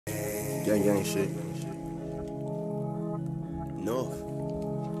Gang shit. North.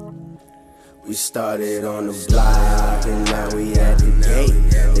 We started on the block and now we at the gate.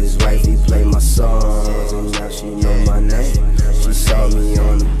 His wifey play my songs and now she know my name. She saw me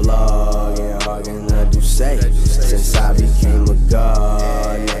on the blog and all can I do say. Since I became a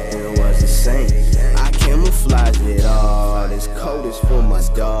god, nothing was the same. I camouflage it all, this code is for my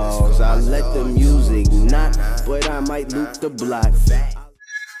dogs. I let the music not, but I might loop the block.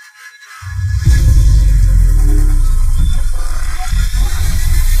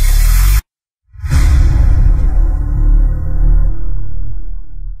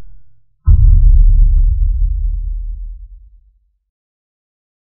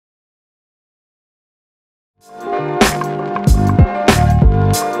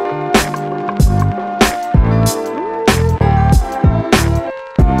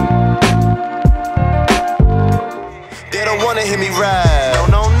 Hear me ride.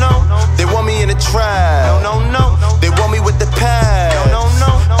 No, no, no. They want me in the trap. No, no, no. They want me with the pad. No,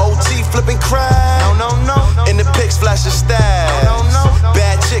 no, no. OT flipping crab. No, no, no. In the pics flashing style. No, no, no.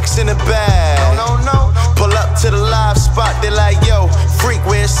 Bad chicks in the bag. No, no, no. Pull up to the live spot. They like, yo, freak,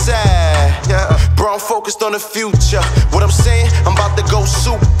 where's sad? Yeah. Bro, I'm focused on the future. What I'm saying, I'm about to go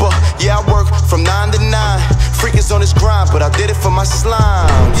super. Yeah, I work from 9 to 9. Freakers on this grind, but I did it for my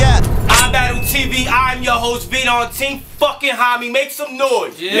slime. Yeah. iBattleTV, I'm your host, Beat on Team fucking Homie, make some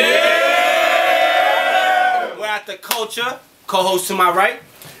noise. Yeah! We're at the Culture, co-host to my right.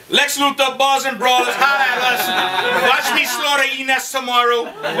 Lex Luthor, Balls and Brawlers, holla at us. Watch me slaughter Ines tomorrow.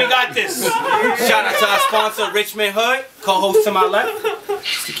 We got this. Shout out to our sponsor, Richmond Hood, co-host to my left.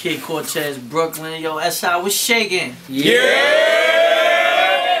 It's the Kid Cortez, Brooklyn. Yo, SI was shaking. Yeah!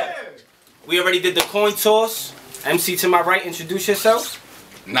 We already did the coin toss. MC to my right, introduce yourself.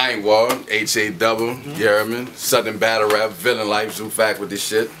 Ninth Wall, H.A. Double, Yerman, Southern Battle Rap, Villain Life, Zoo Fact with this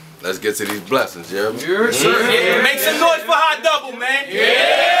shit. Let's get to these blessings, Yerman. Yeah. Make some noise for Hot Double, man.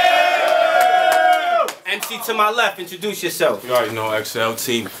 Yeah! MC to my left, introduce yourself. You already know XCEL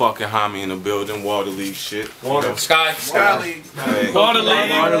team, fucking Homie in the building, Water League shit. Sky League. Hey. Water League.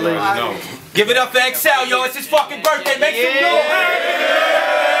 No. Give it up for XCEL, yo. It's his fucking birthday. Make some noise.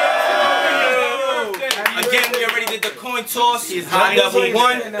 Again, we already did the coin toss. Hot Double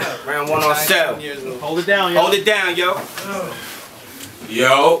won. Round 1 on sale. Hold it down, yo. Hold it down, yo.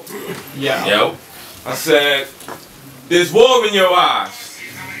 Yo. I said, there's war in your eyes.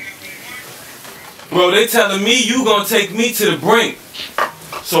 Bro, they telling me you gonna take me to the brink.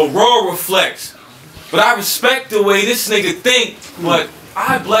 So Raw reflects. But I respect the way this nigga think, but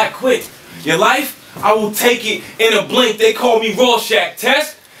I black quick. Your life, I will take it in a blink. They call me Rorschach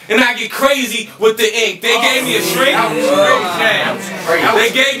Test. And I get crazy with the ink. They gave me a shrink.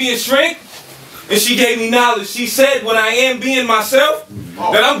 They gave me a shrink. And she gave me knowledge. She said when I am being myself,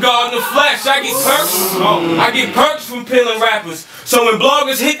 that I'm God in the flesh. I get perks from peeling rappers. So when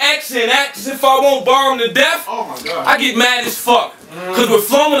bloggers hit X and act as if I won't bar them to death, I get mad as fuck. Cause we're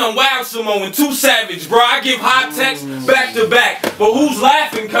flowing on Wild Samo and Too Savage, bro. I give hot text back to back. But who's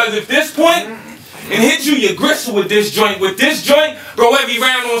laughing? Cause at this point, and hit you gristle with this joint. With this joint, bro, every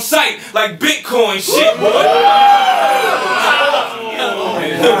round on sight, like Bitcoin shit, boy.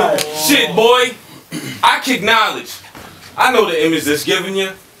 Shit, boy. I kick knowledge. I know the image that's giving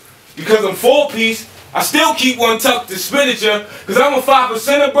you. Because I'm 4-piece, I still keep one tucked to spit at you. Cause I'm a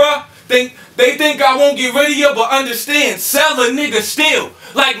 5%er, bro. They think I won't get rid of you, but understand, sell a nigga still.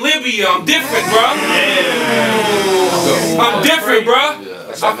 Like Libya, I'm different, bro. I'm different, bro.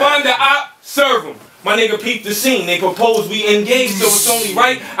 I find the op. Serve them. My nigga peeped the scene. They propose we engage, so it's only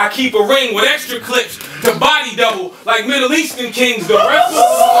right I keep a ring with extra clips to body double like Middle Eastern kings. The wrestle.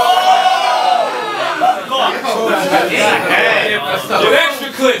 With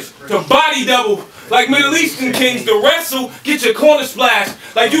extra clips to body double like Middle Eastern kings. The wrestle. Get your corner splash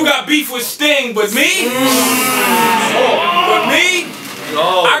like you got beef with Sting, but me.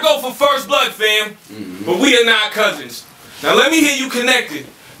 I go for first blood, fam. But we are not cousins. Now let me hear you connected.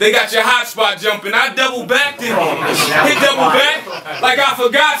 They got your hot spot jumping. I double backed it. Hit double back like I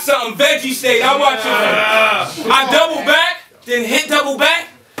forgot something. Veggie state. I watch it. I double back, then hit double back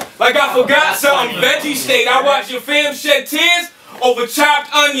like I forgot something. Veggie state. I watch your fam shed tears over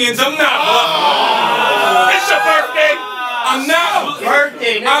chopped onions. I'm not bluffing. It's your birthday.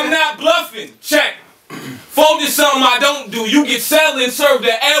 I'm not bluffing. Check. Fold is something I don't do. You get settled and serve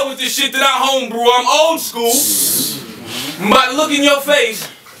the L with the shit that I homebrew. I'm old school. I'm about to look in your face.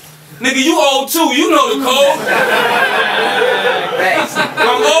 Nigga, you old too, you know the code.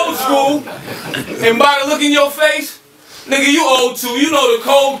 I'm old school, and by the look in your face, nigga, you old too, you know the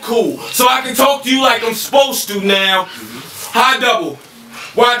code, cool. So I can talk to you like I'm supposed to now. High double,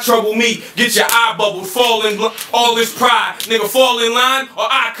 Why trouble me? Get your eye bubbles, fall in all this pride. Nigga, fall in line or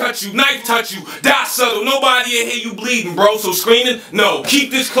I cut you, knife touch you, die subtle. Nobody in here you bleeding, bro. So screaming, no.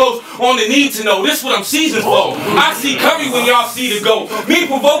 Keep this close on the need to know. This what I'm seasoned for. I see Curry when y'all see the go. Me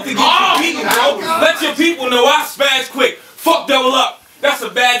provoked to get you beaten, bro. Let your people know I spaz quick. Fuck double up. That's a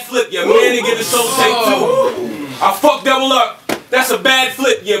bad flip. Your man to get the soul tape too. I fuck double up. That's a bad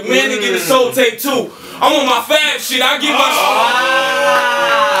flip. Your man to get the soul tape too. I'm on my fab shit. I give my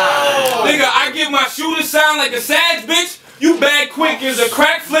nigga, I give my shooter sound like a Sag bitch. You bad quick as a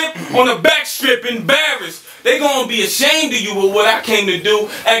crack flip on a back strip, embarrassed. They gonna be ashamed of you with what I came to do.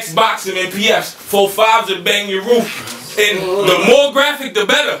 Xboxing and PS. 4-5s to bang your roof. And the more graphic, the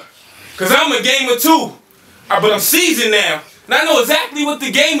better. Cause I'm a gamer too. But I'm seasoned now. And I know exactly what the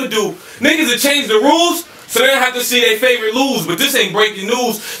game will do. Niggas will change the rules so they don't have to see their favorite lose. But this ain't breaking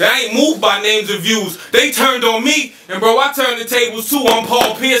news. That I ain't moved by names and views. They turned on me. And bro, I turned the tables too. I'm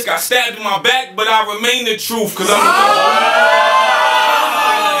Paul Pierce. Got stabbed in my back. But I remain the truth. Cause I'm a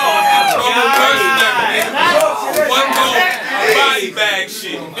person. One body bag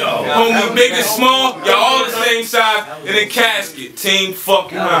shit. Homie, big and small. Y'all all the same size. In a casket. Team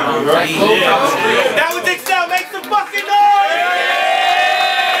fucking around. Right? That was XCEL. Make some fucking noise!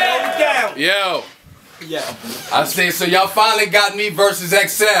 Yo. Yeah. I say, so y'all finally got me versus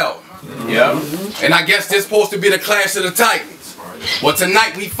XCEL. Yeah. And I guess this supposed to be the clash of the Titans. Well,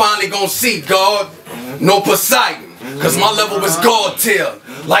 tonight we finally gonna see God, no Poseidon. Cause my level is God tier,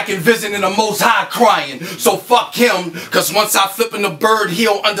 like envisioning the Most High crying. So fuck him, cause once I flip in the bird,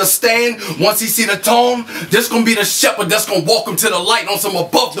 he'll understand. Once he see the tone, this gonna be the shepherd that's gonna walk him to the light on some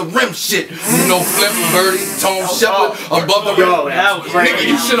above the rim shit. You know, flip, birdie, tone, shepherd, above the rim. Nigga,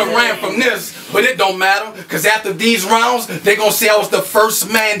 you should've ran from this, but it don't matter. Cause after these rounds, they gonna say I was the first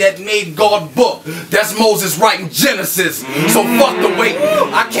man that made God book. That's Moses writing Genesis. So fuck the wait.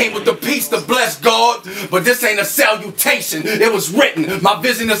 I came with the peace to bless God, but this ain't a salutation. It was written. My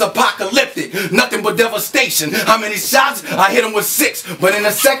vision is apocalyptic. Nothing but devastation. How many shots? I hit him with 6. But in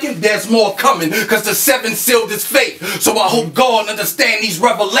a second, there's more coming. Cause the 7 sealed his fate. So I hope God understand these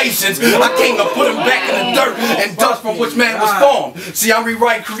revelations. I came to put him back in the dirt and dust from which man was formed. See, I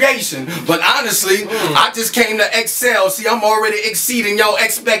rewrite creation. But honestly, I just came to XCEL. See, I'm already exceeding your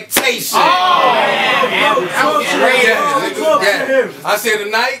expectations. I said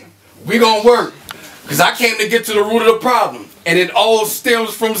tonight, we gonna work. Cause I came to get to the root of the problem. And it all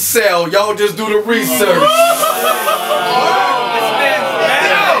stems from Cell. Y'all just do the research.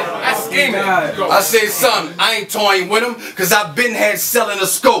 I say, son, I ain't toying with him, cause I've been had Cell in the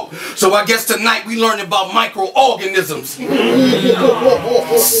scope. So I guess tonight we learning about microorganisms.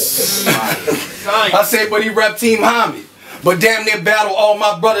 I say, but he rep Team Homie. But damn near battle all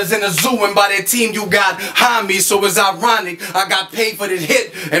my brothers in the zoo, and by that team you got Homie. So it's ironic, I got paid for this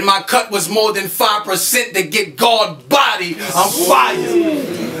hit, and my cut was more than 5% to get God body. I'm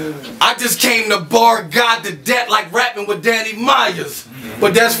fired. I just came to bar God to death like rapping with Danny Myers.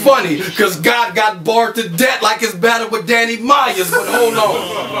 But that's funny, cause God got barred to death like his battle with Danny Myers. But hold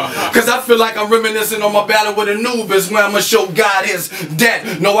on, cause I feel like I'm reminiscing on my battle with Anubis, where I'ma show God his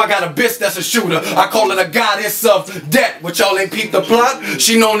death. No, I got a bitch that's a shooter. I call it a goddess of death. But y'all ain't peeped the plot?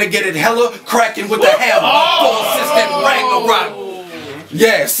 She known to get it hella cracking with the hammer. Full assistant Ragnarok.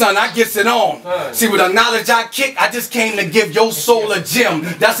 Yeah, son, I gets it on. See, with the knowledge I kick, I just came to give your soul a gem.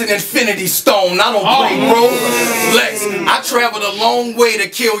 That's an infinity stone. I don't play, bro. Lex, I traveled a long way to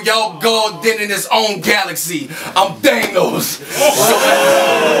kill y'all God then in his own galaxy. I'm Thanos.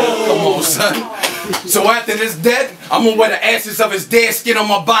 Come on, son. So after this death, I'm gonna wear the ashes of his dead skin on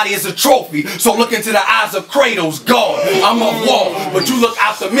my body as a trophy. So look into the eyes of Kratos, God. I'm a wall, but you look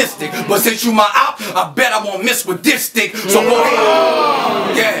optimistic. But since you my op, I bet I won't miss with this stick. So go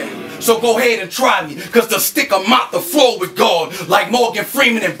ahead. Yeah. So go ahead and try me. Cause the stick will mop the floor with God. Like Morgan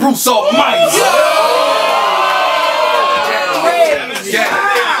Freeman and Bruce Almighty.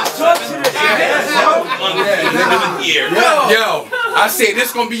 Yo, I said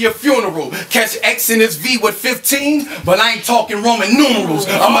this gonna be your funeral. Catch X in this V with 15, but I ain't talking Roman numerals.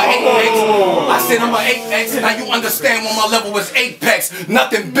 I'm a 8X. I said I'm a 8X. Now you understand when my level was apex.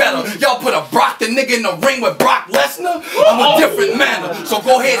 Nothing better. Y'all put a Brock the nigga in the ring with Brock Lesnar? I'm a different manner. So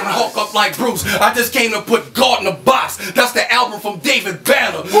go ahead and hulk up like Bruce. I just came to put God in the box. That's the album from David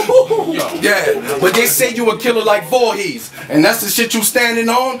Banner. Yeah, but they say you a killer like Voorhees, and that's the shit you standing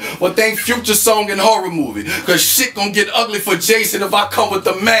on? Well, thank Future song and horror movie, cause shit gon' get ugly for Jason if I come with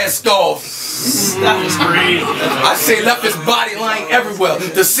the mask off. That was great. I say left his body lying everywhere.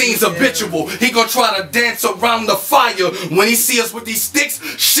 The scene's habitual. He gon' try to dance around the fire. When he see us with these sticks,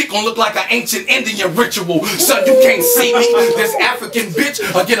 shit gon' look like an ancient Indian ritual. Son, you can't see me. This African bitch,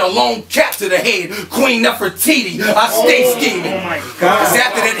 I get a long cap to the head. Queen Nefertiti, I stay scheming. Cause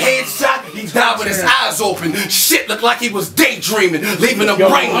after that headshot, he died with his eyes open. Shit looked like he was daydreaming, leaving him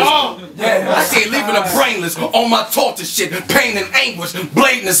brainless. Yeah, I say leaving him brainless on my torture shit, pain and anguish,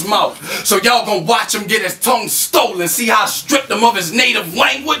 blade in his mouth. So y'all gonna watch him get his tongue stolen, see how I stripped him of his native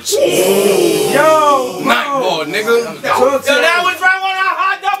language? Yo! Nightmare, nigga. Yo, that was round one.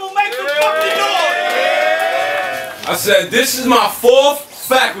 High double, make some fucking noise. I said, this is my 4th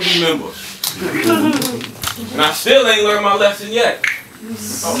faculty member. And I still ain't learned my lesson yet.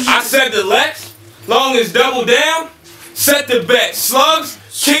 I said to Lex, long as double down, set the bet. Slugs,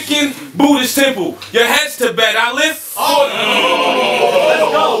 kicking, Buddhist temple. Your head's to bet. I lift. Let's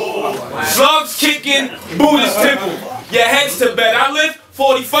go. Slugs, kicking, Buddhist temple. Your head's to bet. I lift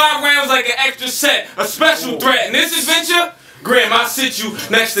 45 rounds like an extra set. A special threat. In this adventure, Grim, I sit you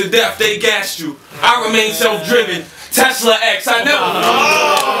next to death. They gassed you. I remain self-driven. Tesla X. I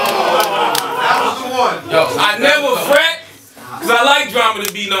never fret, cause I like drama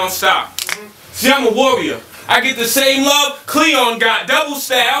to be non-stop. See, I'm a warrior. I get the same love Cleon got. Double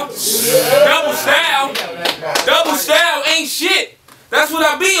style. Double style. Double style ain't shit. That's what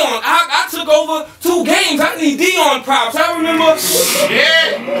I be on. I took over 2 games. I need Dion props. I remember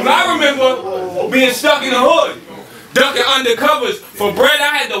being stuck in the hood. Ducking undercovers. For bread,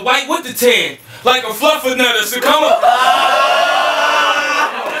 I had the white with the tan. Like a fluffernutter. Succumb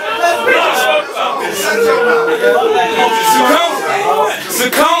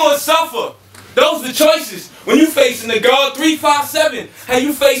or suffer. Those the choices. When you facing the guard 357, and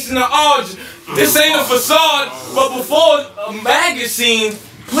you facing the odds. This ain't a facade, but before a magazine,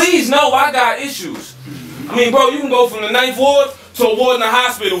 please know I got issues. I mean, bro, you can go from the 9th ward to a ward in the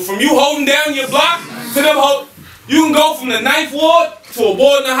hospital. From you holding down your block to them you can go from the 9th ward to a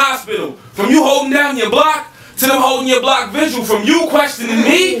ward in the hospital. From you holding down your block to them holding your block visual. From you questioning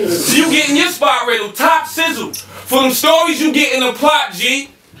me to you getting your spot riddled. Top sizzle. For them stories you get in the plot, G.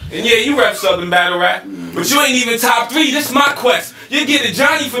 And yeah, you rap sub and battle rap, but you ain't even top 3. This is my quest. You get a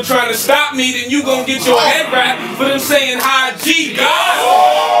Johnny for trying to stop me, then you gon' get your head wrapped for them saying hi G. God.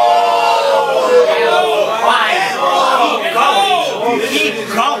 Keep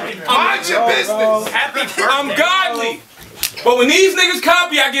going. Mind your business. I'm godly. But when these niggas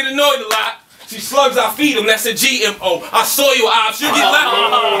copy, I get annoyed a lot. See, slugs, I feed them. That's a GMO. I saw your ops. You get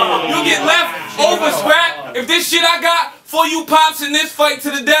left over scrap. If this shit I got for you pops in this fight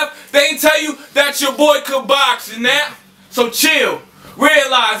to the death, they ain't tell you that your boy could box and that. So chill.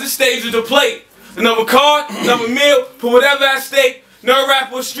 Realize this stage is the plate. Another card, another meal, put whatever at stake. No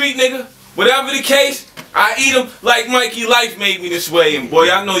rap or street nigga. Whatever the case, I eat them like Mikey Life made me this way. And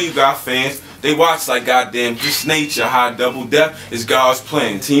boy, I know you got fans. They watch like goddamn just nature. High double death is God's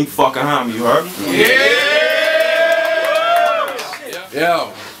plan. Team fucking homie, you heard? Yeah!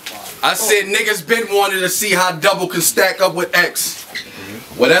 Yo, I said niggas been wanting to see how double can stack up with X.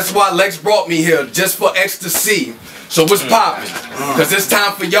 Well, that's why Lex brought me here, just for X to see. So what's poppin'? Cause it's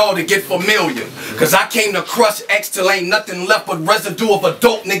time for y'all to get familiar. Cause I came to crush X till ain't nothing left but residue of a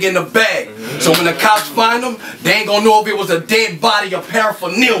dope nigga in the bag. So when the cops find him, they ain't gonna know if it was a dead body or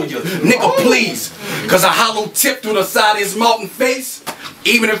paraphernalia. Nigga, please. Cause a hollow tip through the side of his mouth and face.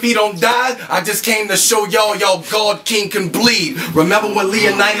 Even if he don't die, I just came to show y'all God King can bleed. Remember when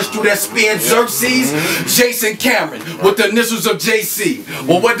Leonidas threw that spear at Xerxes? Jason Cameron with the initials of JC.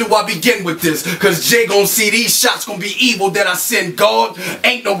 Well, where do I begin with this? Cause Jay gon' see these shots gon' be evil that I send. God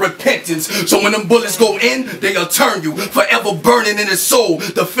ain't no repentance. So when them bullets go in, they'll turn you. Forever burning in his soul.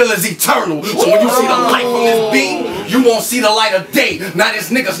 The feeling's eternal. So when you see the light from this beam, you won't see the light of day. Now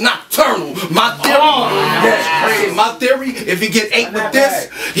this nigga's nocturnal. My theory, my theory, if he get 8 with this,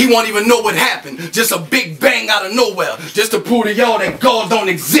 he won't even know what happened. Just a big bang out of nowhere. Just to prove to y'all that God don't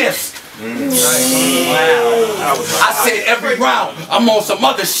exist. I said every round, I'm on some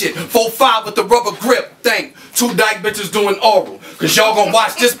other shit. 4-5 with the rubber grip. Think 2 dyke bitches doing oral. Cause y'all gonna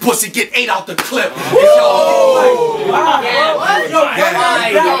watch this pussy get 8 out the clip.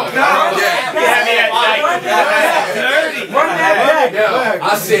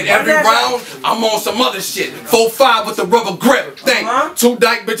 I said every round, I'm on some other shit. 4-5 with the rubber grip. Think 2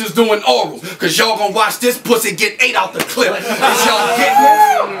 dyke bitches doing oral. Cause y'all gonna watch this pussy get 8 out the clip. Is y'all getting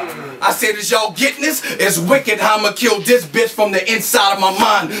it? I said said, is y'all getting this? It's wicked how I'ma kill this bitch from the inside of my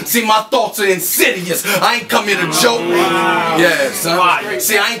mind. See, my thoughts are insidious. I ain't come here to joke. Yeah, son.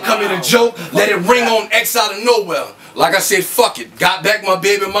 See, I ain't come here to joke. Let it ring on X out of nowhere. Like I said, fuck it. Got back my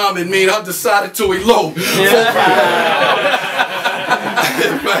baby mom and me and her decided to elope.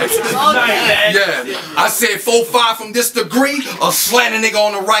 Yeah, I said 4-5 from this degree, a slanting nigga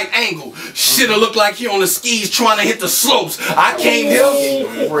on the right angle. Shit'll look like he on the skis trying to hit the slopes. I came here,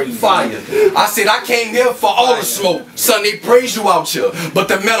 fire. I said I came here for all the smoke. Son, they praise you out here, but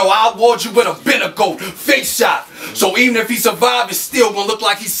the metal I'll award you with a bitter coat, face shot. So even if he survived, it's still gonna look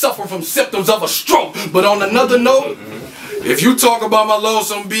like he's suffering from symptoms of a stroke. But on another note, if you talk about my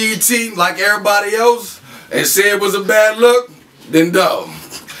loss on BET like everybody else and say it was a bad look, then dog,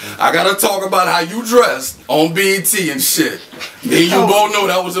 I gotta talk about how you dressed on BET and shit. Me and you both know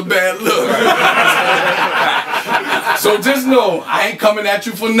that was a bad look. So just know, I ain't coming at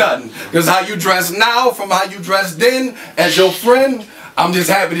you for nothing. Cause how you dress now from how you dressed then as your friend, I'm just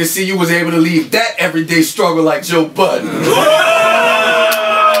happy to see you was able to leave that everyday struggle like Joe Budden.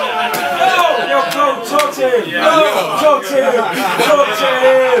 Talk to him. Talk to him. Talk to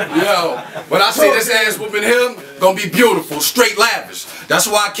him. Yo, when I say this ass whooping him, gonna be beautiful, straight lavish. That's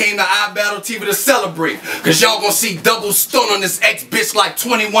why I came to iBattleTV to celebrate. Cause y'all gonna see double stun on this ex-bitch like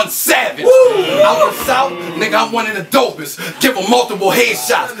 21 Savage. Out the south, nigga, I'm one of the dopest. Give him multiple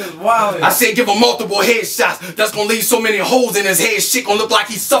headshots. I said give him multiple headshots. That's gonna leave so many holes in his head, shit gonna look like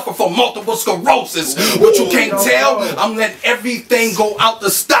he suffered from multiple sclerosis. What you can't tell, I'm letting everything go out the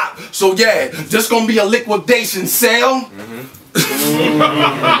stop. So yeah, this gonna be a liquidation sale.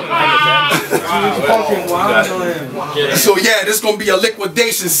 So yeah, this gonna be a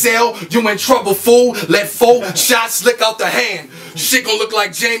liquidation sale. You in trouble, fool. Let 4 shots slick out the hand. Shit gonna look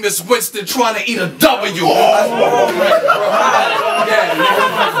like Jameis Winston trying to eat a W.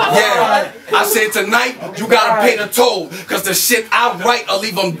 Yeah. I said tonight you gotta pay the toll, cause the shit I write will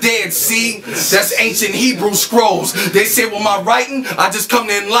leave them dead. See, that's ancient Hebrew scrolls. They say with my writing, I just come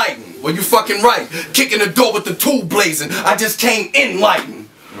to enlighten. Well, you fucking right. Kicking the door with the tool blazing. I just came enlightened.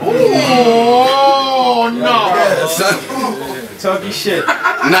 Oh no! Yeah, son. Talking shit.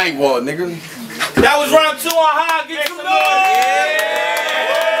 Night wall, nigga. That was round 2 on high. Get some noise.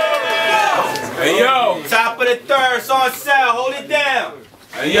 Hey yo, Top of the third, it's on sale. Hold it down.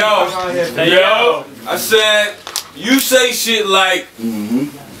 hey yo, I said, you say shit like,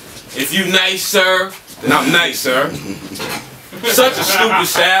 if you nice, sir, then I'm nice, sir. Such a stupid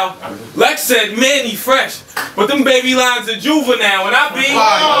style. Lex said, man, he fresh, but them baby lines are juvenile, and I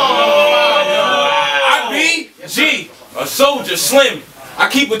be G, a soldier, slim. I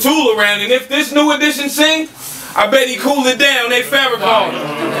keep a tool around, and if this new edition sing, I bet he cool it down. Hey, Farrakhan.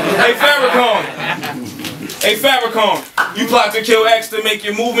 Hey, Farrakhan. Hey, Farrakhan. You plot to kill X to make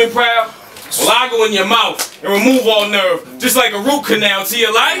your movement proud? Well, I go in your mouth and remove all nerve, just like a root canal to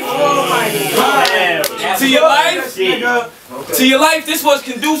your life. Oh my God. To your life? To your life, this was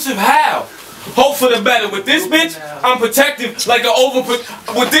conducive how? Hope for the better. With this bitch, I'm protective like an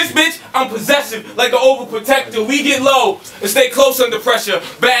With this bitch, I'm possessive like an overprotector. We get low and stay close under pressure.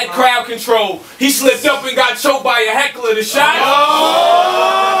 Bad crowd control. He slipped up and got choked by a heckler. The shot. Oh!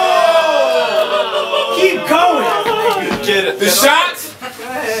 Keep going. The shots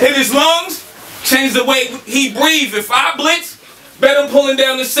hit his lungs, changed the way he breathed. If I blitz, bet I'm pulling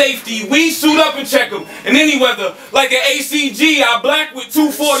down the safety. We suit up and check him in any weather. Like an ACG, I black with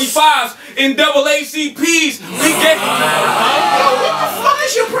 245s in double ACPs. We get. What the fuck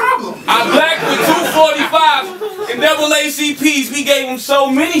is your problem? I black with 245s in double ACPs. We gave him so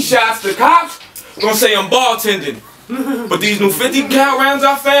many shots, the cops gonna say I'm bartending. But these new 50 cal rounds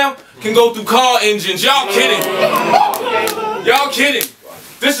I found can go through car engines. Y'all kidding. Y'all kidding.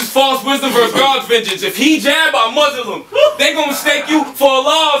 This is false wisdom versus God's vengeance. If he jab, I muzzle him. They gonna mistake you for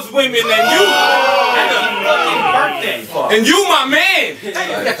Allah's women, and you, and you my man.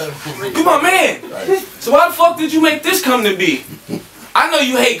 You my man. So why the fuck did you make this come to be? I know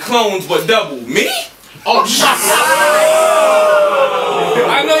you hate clones, but double me? Oh shit.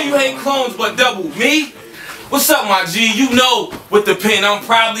 I know you hate clones, but double me? What's up, my G? You know, with the pen, I'm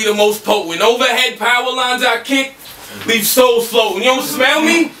probably the most potent. Overhead power lines I kick, leave souls floating. You don't smell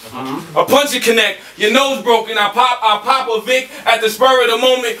me? A punch and connect. Your nose broken. I pop a Vic at the spur of the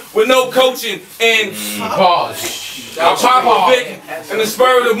moment with no coaching. And pause. I pop a Vic at the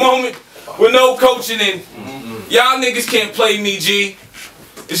spur of the moment with no coaching. And y'all niggas can't play me, G.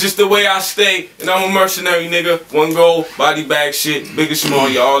 It's just the way I stay, and I'm a mercenary, nigga. One goal, body bag shit, big and small,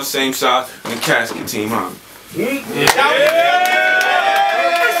 y'all all the same size, and casket team, huh?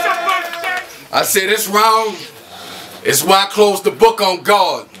 I say this round is why I closed the book on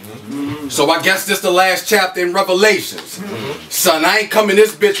God. So I guess this the last chapter in Revelations. Son, I ain't coming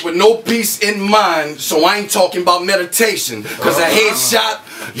this bitch with no peace in mind, so I ain't talking about meditation. Cause a headshot,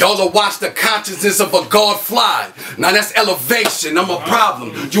 y'all will watch the consciousness of a god fly. Now that's elevation, I'm a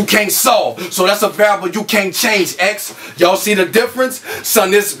problem you can't solve. So that's a variable you can't change, X. Y'all see the difference?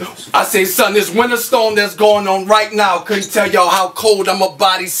 Son, this winter storm that's going on right now, couldn't tell y'all how cold I'm a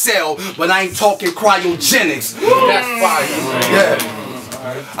body cell, but I ain't talking cryogenics. That's fire. Yeah.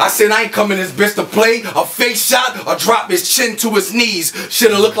 I said I ain't coming this bitch to play a face shot or drop his chin to his knees.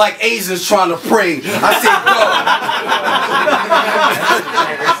 Shit'll look like Asians trying to pray. I said, go.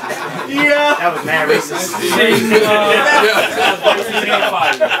 Yeah. That was mad racist.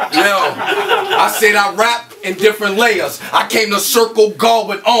 Yo, I said I rap in different layers. I came to circle God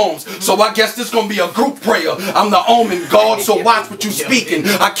with arms, so I guess this gonna be a group prayer. I'm the omen God, so watch what you speaking.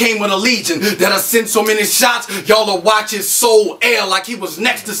 I came with a legion that I sent so many shots, y'all will watch his soul air like he was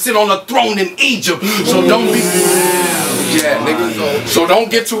next to sit on a throne in Egypt. So don't be, yeah, nigga. So don't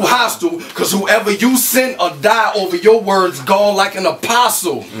get too hostile, cause whoever you send or die over your words, God like an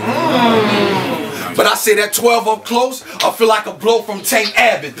apostle. But I say that 12 up close, I feel like a blow from Tank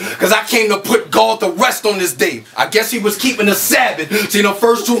Abbott. Cause I came to put God to rest on this day. I guess he was keeping the Sabbath. See, the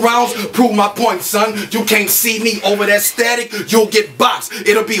first 2 rounds prove my point, son. You can't see me over that static, you'll get boxed.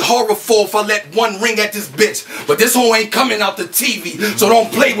 It'll be horrible if I let one ring at this bitch. But this hoe ain't coming out the TV, so don't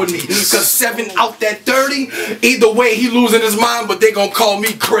play with me. Cause 7 out that 30, either way he losing his mind, but they gonna call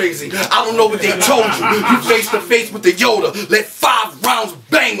me crazy. I don't know what they told you. You face to face with the Yoda. Let 5 rounds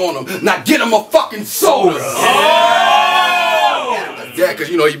bang on him. Now get him a fucking soda. Yeah, cause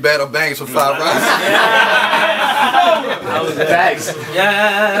you know you better bangs for 5 rounds. That was the bags.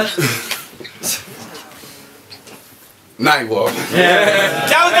 Yeah. Nightwalk.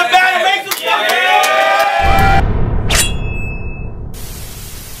 That was the battle. Make some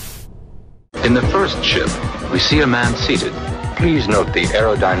fucking. In the first ship, we see a man seated. Please note the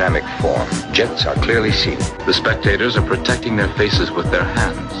aerodynamic form. Jets are clearly seen. The spectators are protecting their faces with their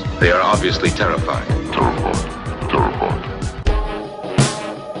hands. They are obviously terrified.